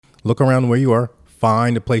Look around where you are.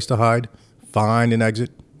 Find a place to hide. Find an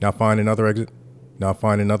exit. Now find another exit. Now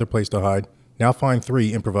find another place to hide. Now find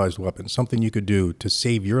 3 improvised weapons. Something you could do to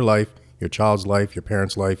save your life, your child's life, your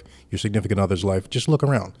parents' life, your significant other's life. Just look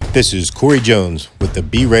around. This is Corey Jones with the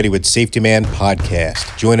Be Ready with Safety Man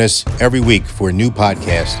podcast. Join us every week for a new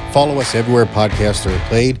podcast. Follow us everywhere podcasts are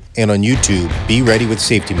played and on YouTube. Be Ready with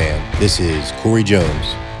Safety Man. This is Corey Jones.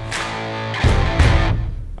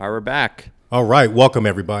 All right, we're back. All right. Welcome,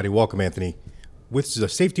 everybody. Welcome, Anthony. This is a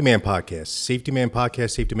Safety Man podcast. Safety Man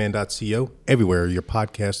podcast, safetyman.co. Everywhere your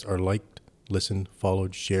podcasts are liked, listened,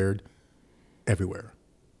 followed, shared. Everywhere.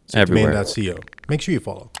 Safetyman.co. Make sure you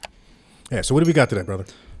follow. Yeah, so what do we got today, brother?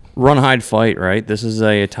 Run, hide, fight, right? This is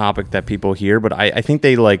a topic that people hear, but I think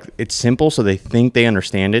they it's simple, so they think they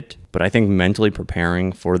understand it. But I think mentally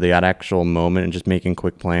preparing for that actual moment and just making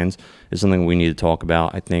quick plans is something we need to talk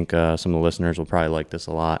about. I think some of the listeners will probably like this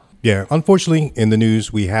a lot. Yeah, unfortunately, in the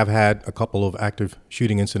news, we have had a couple of active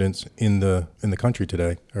shooting incidents in the country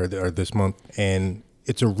today or this month, and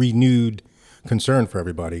it's a renewed concern for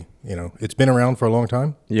everybody. You know, it's been around for a long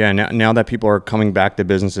time. Yeah, now that people are coming back to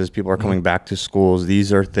businesses, people are coming back to schools,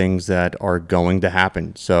 these are things that are going to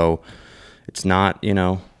happen. So it's not,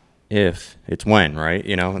 if, it's when, right?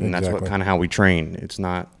 And that's what kind of how we train.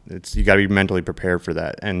 You got to be mentally prepared for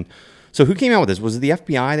that. And so who came out with this? Was it the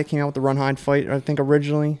FBI that came out with the run, hide, fight, I think,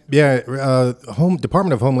 originally? Yeah,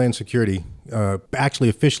 Department of Homeland Security actually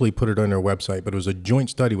officially put it on their website, but it was a joint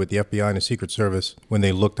study with the FBI and the Secret Service when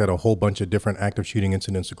they looked at a whole bunch of different active shooting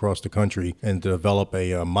incidents across the country and develop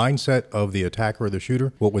a mindset of the attacker or the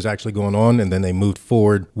shooter, what was actually going on, and then they moved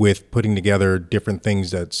forward with putting together different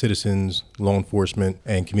things that citizens, law enforcement,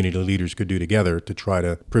 and community leaders could do together to try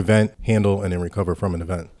to prevent, handle, and then recover from an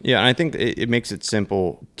event. Yeah, and I think it makes it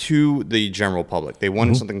simple to the general public. They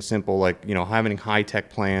wanted something simple like, having high-tech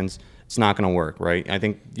plans. It's not going to work, right? I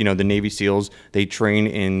think, the Navy SEALs, they train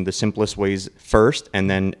in the simplest ways first and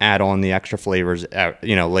then add on the extra flavors,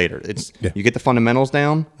 later. You get the fundamentals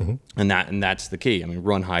down, and that's the key. I mean,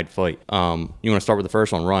 run, hide, fight. You want to start with the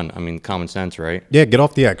first one, run. I mean, common sense, right? Yeah, get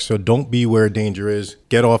off the X. So don't be where danger is.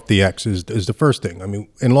 Get off the X is the first thing. I mean,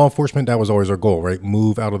 in law enforcement, that was always our goal, right?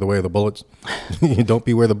 Move out of the way of the bullets. Don't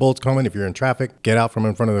be where the bullets coming. If you're in traffic, get out from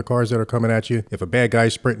in front of the cars that are coming at you. If a bad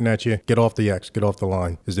guy's sprinting at you, get off the X, get off the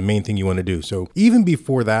line is the main thing you want to do. So even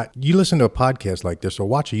before that, you listen to a podcast like this or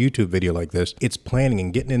watch a YouTube video like this, it's planning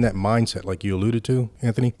and getting in that mindset like you alluded to,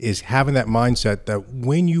 Anthony, is having that mindset that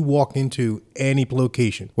when you walk into any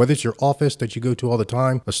location, whether it's your office that you go to all the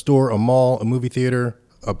time, a store, a mall, a movie theater,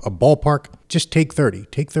 a ballpark, just take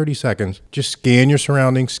 30 seconds, just scan your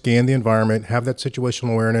surroundings, scan the environment, have that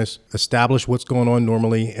situational awareness, establish what's going on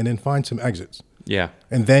normally, and then find some exits. Yeah.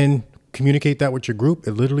 And then communicate that with your group.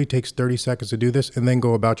 It literally takes 30 seconds to do this and then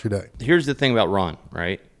go about your day. Here's the thing about run,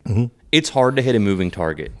 right? It's hard to hit a moving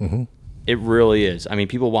target. It really is. I mean,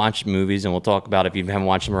 people watch movies, and we'll talk about, if you haven't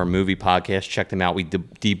watched some of our movie podcasts, check them out. We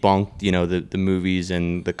debunked, the movies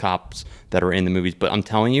and the cops that are in the movies. But I'm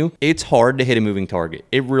telling you, it's hard to hit a moving target.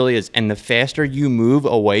 It really is. And the faster you move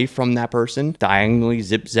away from that person, diagonally,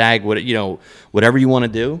 zip-zag, whatever you want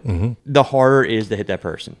to do, the harder it is to hit that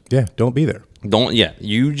person. Yeah, don't be there.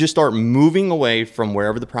 You just start moving away from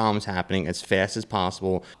wherever the problem is happening as fast as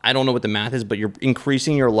possible. I don't know what the math is, but you're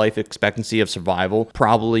increasing your life expectancy of survival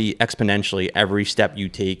probably exponentially every step you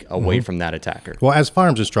take away from that attacker. Well, as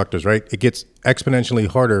firearms instructors, right, it gets exponentially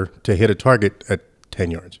harder to hit a target at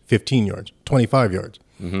 10 yards, 15 yards, 25 yards.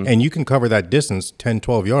 And you can cover that distance, 10,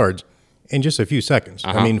 12 yards, in just a few seconds.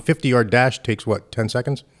 I mean, 50-yard dash takes, 10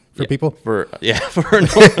 seconds? For people? For you and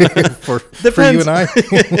I?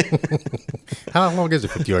 How long is a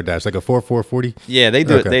 50-yard dash? Like a 4.40? Yeah, they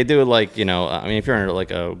do it. They do it like, if you're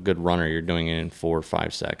like a good runner, you're doing it in 4 or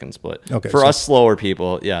 5 seconds. But for us slower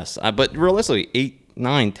people, yes. But realistically, 8,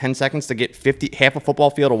 9, 10 seconds to get half a football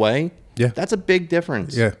field away, that's a big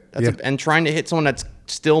difference. Yeah. And trying to hit someone that's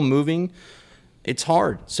still moving, it's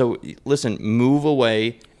hard. So listen, move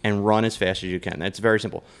away and run as fast as you can. That's very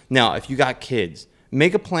simple. Now, if you got kids,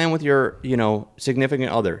 make a plan with your,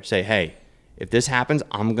 significant other. Say, hey, if this happens,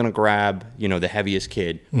 I'm going to grab, the heaviest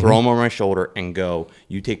kid, throw him on my shoulder and go,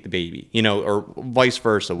 you take the baby, or vice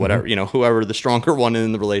versa, whatever, whoever the stronger one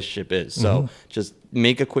in the relationship is. So just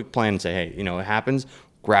make a quick plan and say, hey, it happens,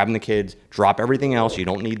 grabbing the kids, drop everything else. You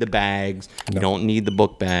don't need the bags. No. You don't need the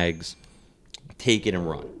book bags. Take it and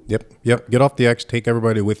run. Yep. Get off the X, take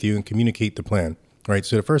everybody with you and communicate the plan. All right.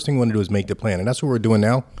 So the first thing we want to do is make the plan. And that's what we're doing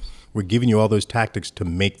now. We're giving you all those tactics to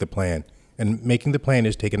make the plan. And making the plan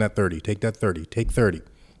is taking that 30, take that 30, take 30.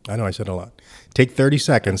 I know I said a lot. Take 30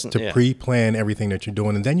 seconds to pre-plan everything that you're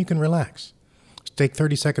doing, and then you can relax. Take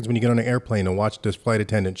 30 seconds when you get on an airplane and watch this flight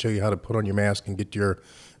attendant show you how to put on your mask and get your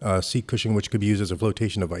seat cushion, which could be used as a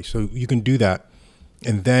flotation device. So you can do that.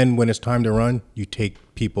 And then when it's time to run, you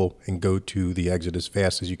take people and go to the exit as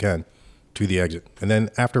fast as you can to the exit. And then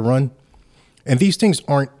after run, and these things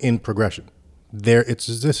aren't in progression. This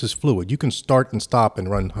is fluid. You can start and stop and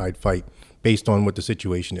run, hide, fight based on what the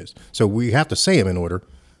situation is. So we have to say them in order,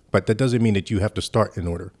 but that doesn't mean that you have to start in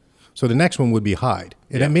order. So the next one would be hide.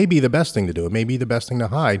 And it may be the best thing to do. It may be the best thing to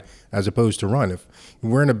hide as opposed to run. If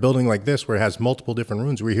we're in a building like this where it has multiple different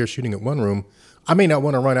rooms, we're here shooting at one room, I may not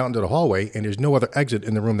want to run out into the hallway and there's no other exit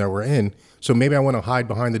in the room that we're in. So maybe I want to hide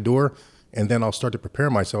behind the door and then I'll start to prepare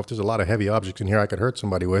myself. There's a lot of heavy objects in here I could hurt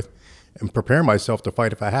somebody with and prepare myself to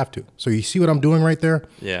fight if I have to. So you see what I'm doing right there?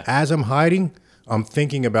 Yeah. As I'm hiding, I'm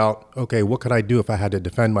thinking about, okay, what could I do if I had to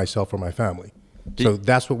defend myself or my family? So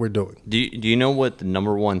that's what we're doing. Do you know what the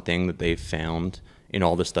number one thing that they've found in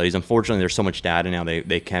all the studies? Unfortunately, there's so much data now,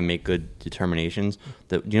 they can make good determinations.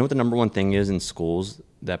 Do you know what the number one thing is in schools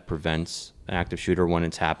that prevents an active shooter when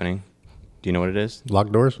it's happening? Do you know what it is?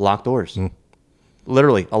 Locked doors? Locked doors.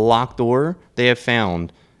 Literally, a locked door, they have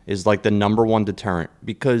found, is like the number one deterrent.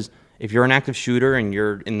 Because if you're an active shooter and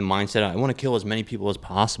you're in the mindset, I want to kill as many people as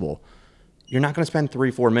possible, you're not going to spend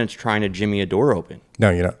 3-4 minutes trying to jimmy a door open. No,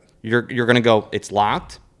 you're not. You're going to go, it's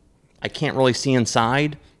locked. I can't really see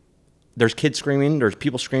inside. There's kids screaming. There's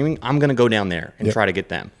people screaming. I'm going to go down there and try to get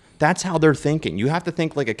them. That's how they're thinking. You have to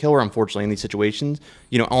think like a killer, unfortunately, in these situations.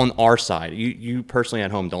 You know, on our side, you personally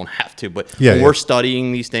at home don't have to, but we're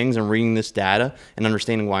studying these things and reading this data and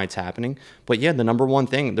understanding why it's happening. But yeah, the number one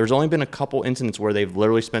thing, there's only been a couple incidents where they've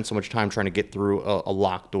literally spent so much time trying to get through a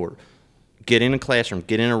locked door. Get in a classroom,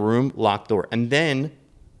 get in a room, locked door. And then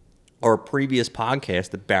our previous podcast,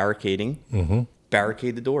 the barricading,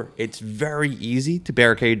 barricade the door. It's very easy to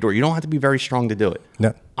barricade a door. You don't have to be very strong to do it.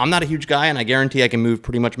 No. I'm not a huge guy, and I guarantee I can move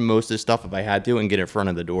pretty much most of this stuff if I had to and get in front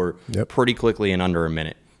of the door pretty quickly in under a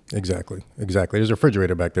minute. Exactly. There's a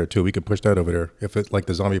refrigerator back there, too. We could push that over there if it, like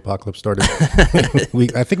the zombie apocalypse started.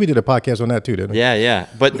 I think we did a podcast on that, too, didn't we? Yeah.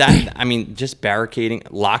 But that, I mean, just barricading,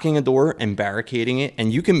 locking a door and barricading it,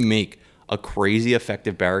 and you can make a crazy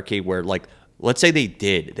effective barricade where, like, let's say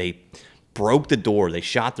they broke the door, they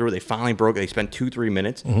shot through it, they finally broke it, they spent 2-3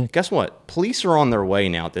 minutes. Guess what? Police are on their way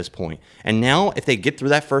now at this point. And now if they get through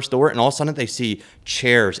that first door and all of a sudden they see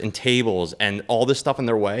chairs and tables and all this stuff in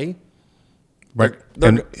their way. Right.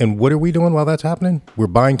 And what are we doing while that's happening? We're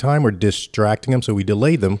buying time, we're distracting them, so we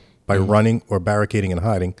delayed them by running or barricading and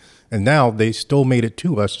hiding. And now they still made it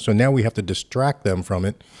to us, so now we have to distract them from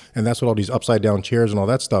it. And that's what all these upside down chairs and all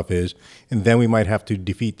that stuff is. And then we might have to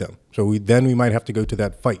defeat them. So we might have to go to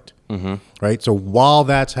that fight. Right? So while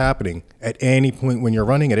that's happening, at any point when you're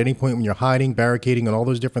running, at any point when you're hiding, barricading, and all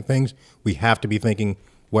those different things, we have to be thinking,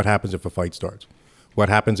 what happens if a fight starts? What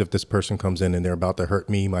happens if this person comes in and they're about to hurt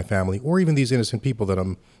me, my family, or even these innocent people that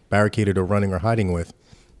I'm barricaded or running or hiding with?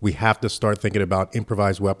 We have to start thinking about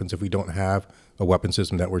improvised weapons if we don't have a weapon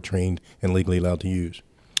system that we're trained and legally allowed to use.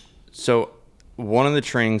 So one of the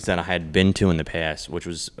trainings that I had been to in the past, which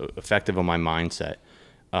was effective on my mindset,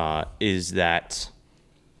 is that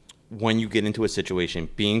when you get into a situation,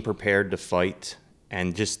 being prepared to fight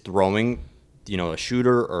and just throwing, a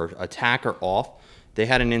shooter or attacker off. They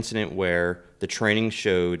had an incident where the training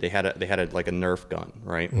showed they had like a Nerf gun,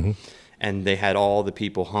 right? And they had all the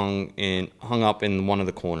people hung up in one of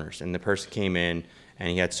the corners, and the person came in and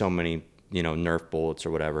he had so many, Nerf bullets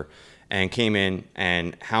or whatever, and came in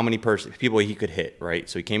and how many people he could hit, right?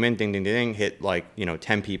 So he came in, ding, ding, ding, hit like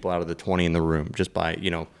 10 people out of the 20 in the room just by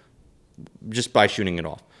shooting it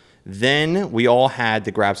off. Then we all had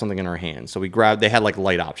to grab something in our hands. So they had like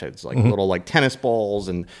light objects, like little like tennis balls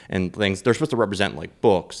and things. They're supposed to represent like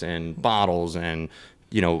books and bottles and,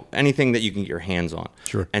 anything that you can get your hands on.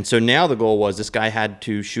 Sure. And so now the goal was this guy had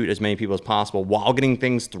to shoot as many people as possible while getting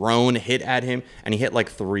things thrown, hit at him. And he hit like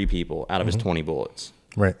 3 people out of his 20 bullets.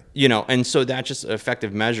 Right. And so that's just an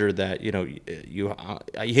effective measure that, you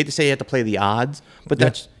hate to say you have to play the odds, but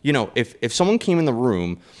that's, if someone came in the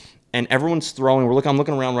room and everyone's throwing, I'm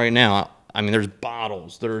looking around right now. I mean, there's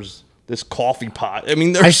bottles, there's this coffee pot. I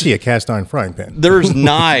mean, I see a cast iron frying pan. There's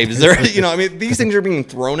knives. These things are being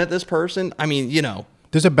thrown at this person. I mean,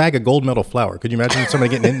 There's a bag of gold medal flour. Could you imagine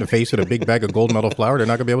somebody getting hit in the face with a big bag of gold medal flour? They're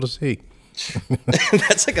not going to be able to see.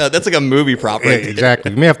 that's like a movie prop, right? Yeah,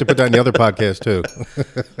 exactly. We may have to put that in the other podcast too.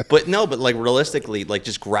 but like realistically, like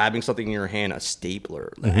just grabbing something in your hand, a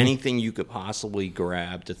stapler, anything you could possibly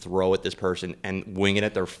grab to throw at this person and wing it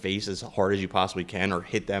at their face as hard as you possibly can, or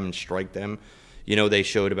hit them and strike them. They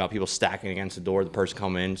showed about people stacking against the door. The person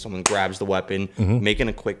come in, someone grabs the weapon, making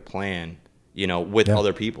a quick plan. with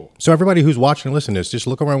other people. So everybody who's watching and listening to this, just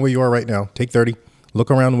look around where you are right now. Take 30.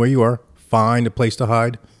 Look around where you are. Find a place to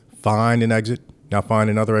hide. Find an exit. Now find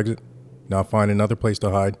another exit. Now find another place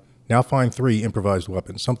to hide. Now find 3 improvised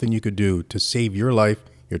weapons. Something you could do to save your life,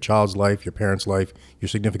 your child's life, your parents' life, your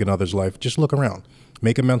significant other's life. Just look around.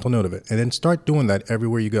 Make a mental note of it. And then start doing that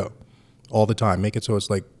everywhere you go. All the time. Make it so it's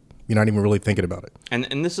like you're not even really thinking about it.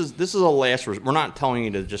 And this is a last resort. We're not telling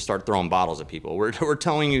you to just start throwing bottles at people. We're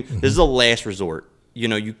telling you this is a last resort.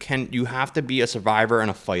 You have to be a survivor and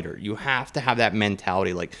a fighter. You have to have that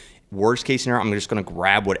mentality. Like, worst case scenario, I'm just going to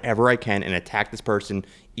grab whatever I can and attack this person,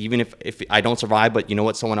 even if I don't survive. But you know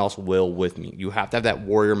what? Someone else will with me. You have to have that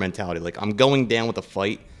warrior mentality. Like, I'm going down with a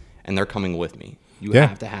fight, and they're coming with me. You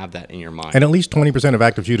have to have that in your mind. And at least 20% of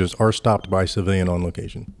active shooters are stopped by civilian on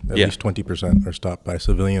location. At least 20% are stopped by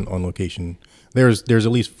civilian on location. There's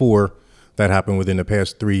at least 4 that happened within the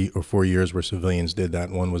past 3 or 4 years where civilians did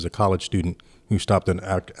that. One was a college student who stopped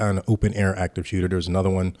an open-air active shooter. There was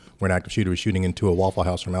another one where an active shooter was shooting into a Waffle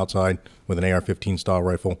House from outside with an AR-15 style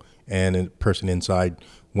rifle, and a person inside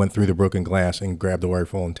went through the broken glass and grabbed the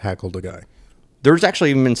rifle and tackled the guy. There's actually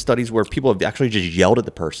even been studies where people have actually just yelled at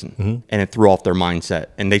the person, and it threw off their mindset.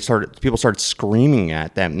 And people started screaming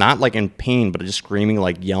at them, not like in pain, but just screaming,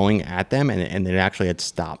 like yelling at them, and it actually had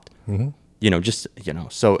stopped.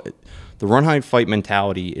 So the run, hide, fight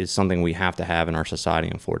mentality is something we have to have in our society,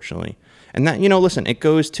 unfortunately. And that, listen, it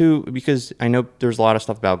goes to, because I know there's a lot of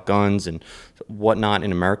stuff about guns and whatnot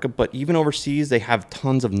in America, but even overseas, they have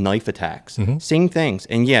tons of knife attacks. Same things.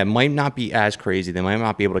 And yeah, it might not be as crazy. They might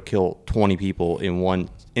not be able to kill 20 people in one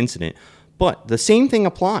incident, but the same thing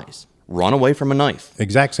applies. Run away from a knife.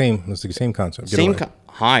 Exact same. It's the same concept.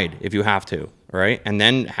 Hide if you have to, right? And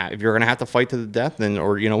then if you're going to have to fight to the death, then,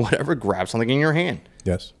 or, whatever, grab something in your hand.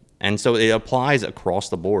 Yes. And so it applies across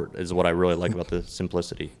the board is what I really like about the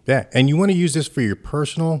simplicity. Yeah, and you want to use this for your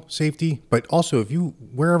personal safety, but also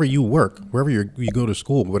wherever you work, wherever you go to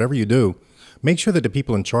school, whatever you do, make sure that the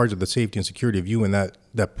people in charge of the safety and security of you and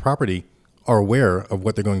that property are aware of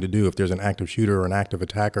what they're going to do if there's an active shooter or an active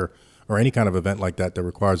attacker or any kind of event like that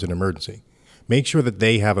requires an emergency. Make sure that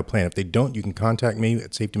they have a plan. If they don't, you can contact me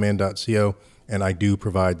at safetyman.co, and I do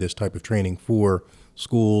provide this type of training for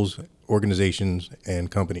schools, organizations,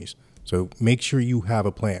 and companies. So make sure you have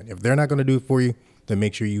a plan. If they're not going to do it for you, then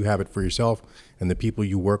make sure you have it for yourself and the people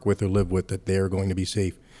you work with or live with, that they're going to be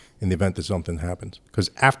safe in the event that something happens.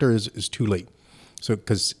 Because after is too late. So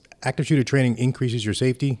because active shooter training increases your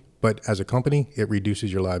safety, but as a company, it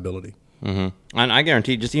reduces your liability. And I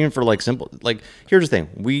guarantee, just even for simple, here's the thing.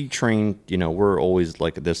 We train, we're always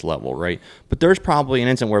at this level, right? But there's probably an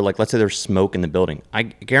incident where, let's say there's smoke in the building. I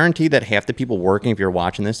guarantee that half the people working, if you're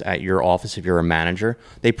watching this at your office, if you're a manager,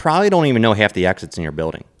 they probably don't even know half the exits in your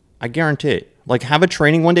building. I guarantee it. Have a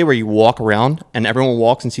training one day where you walk around and everyone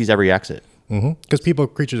walks and sees every exit. Because people are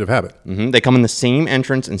creatures of habit. They come in the same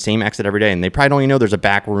entrance and same exit every day, and they probably don't even know there's a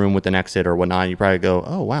back room with an exit or whatnot. You probably go,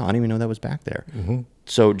 oh, wow, I didn't even know that was back there.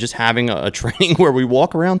 So just having a training where we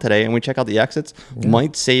walk around today and we check out the exits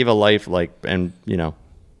might save a life, and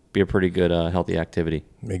be a pretty good healthy activity.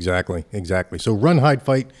 Exactly. So run, hide,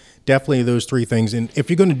 fight, definitely those 3 things. And if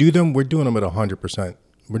you're going to do them, we're doing them at 100%.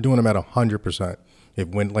 We're doing them at 100%.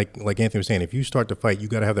 Like Anthony was saying, if you start to fight, you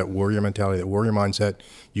got to have that warrior mentality, that warrior mindset.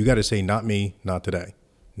 You got to say, not me, not today.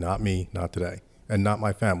 Not me, not today. And not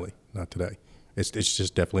my family, not today. It's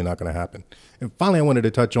just definitely not going to happen. And finally, I wanted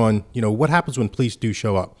to touch on, what happens when police do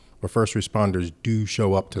show up or first responders do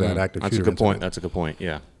show up to that active shooter incident. That's a good point,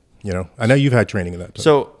 yeah. I know you've had training in that.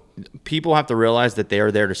 So people have to realize that they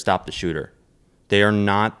are there to stop the shooter. They are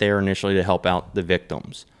not there initially to help out the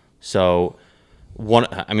victims. So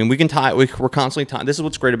we can tie. We're constantly tying. This is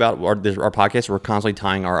what's great about our podcast. We're constantly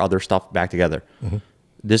tying our other stuff back together.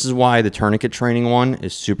 This is why the tourniquet training one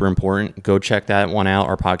is super important. Go check that one out,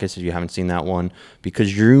 our podcast, if you haven't seen that one,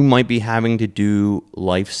 because you might be having to do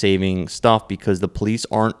life-saving stuff because the police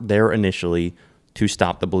aren't there initially to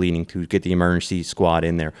stop the bleeding, to get the emergency squad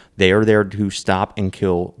in there. They are there to stop and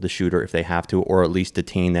kill the shooter if they have to, or at least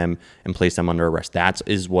detain them and place them under arrest. That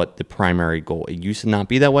is what the primary goal. It used to not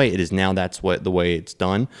be that way. It is now the way it's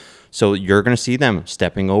done. So you're going to see them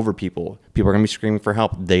stepping over people. People are going to be screaming for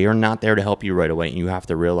help. They are not there to help you right away, and you have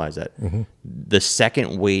to realize that. The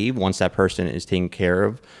second wave, once that person is taken care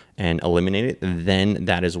of and eliminated, then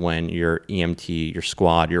that is when your EMT, your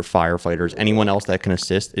squad, your firefighters, anyone else that can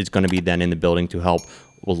assist is going to be then in the building to help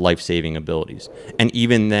with life-saving abilities. And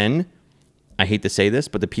even then, I hate to say this,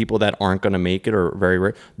 but the people that aren't going to make it, or very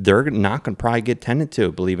rare, they're not going to probably get tended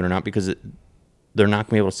to, believe it or not, because they're not going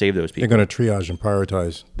to be able to save those people. They're going to triage and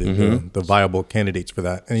prioritize the viable candidates for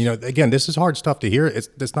that. And, again, this is hard stuff to hear.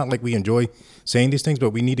 It's not like we enjoy saying these things, but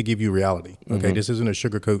we need to give you reality. Okay, This isn't a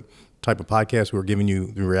sugarcoat type of podcast. We're giving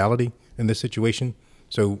you the reality in this situation.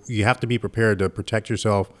 So you have to be prepared to protect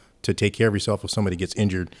yourself, to take care of yourself if somebody gets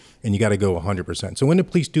injured, and you got to go 100%. So when the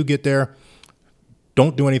police do get there,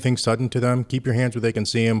 don't do anything sudden to them. Keep your hands where they can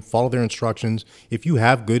see them. Follow their instructions. If you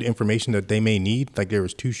have good information that they may need, like there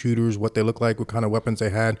was 2 shooters, what they look like, what kind of weapons they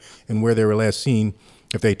had, and where they were last seen,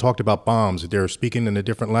 if they talked about bombs, if they were speaking in a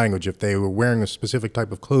different language, if they were wearing a specific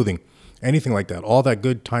type of clothing, anything like that, all that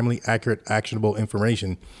good, timely, accurate, actionable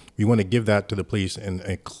information, we want to give that to the police in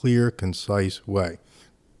a clear, concise way.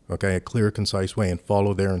 Okay, a clear, concise way, and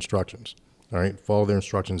follow their instructions. All right, follow their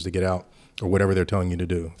instructions to get out, or whatever they're telling you to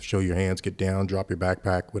do. Show your hands, get down, drop your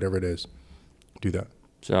backpack, whatever it is. Do that.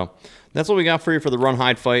 So that's what we got for you for the run,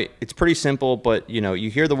 hide, fight. It's pretty simple, but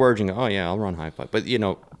you hear the words and go, oh yeah, I'll run, hide, fight. But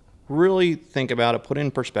really think about it, put it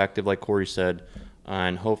in perspective, like Corey said,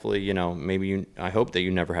 and hopefully, I hope that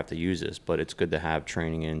you never have to use this, but it's good to have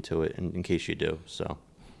training into it in case you do. So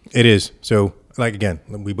it is. So, like again,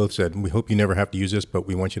 we both said, we hope you never have to use this, but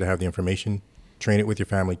we want you to have the information. Train it with your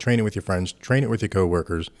family, train it with your friends, train it with your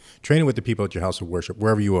coworkers, train it with the people at your house of worship,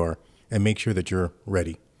 wherever you are, and make sure that you're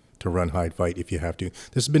ready to run, hide, fight if you have to.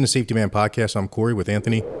 This has been the Safety Man Podcast. I'm Corey with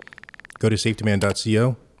Anthony. Go to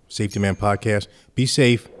safetyman.co, Safety Man Podcast. Be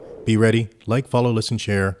safe, be ready, like, follow, listen,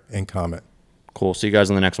 share, and comment. Cool. See you guys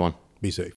on the next one. Be safe.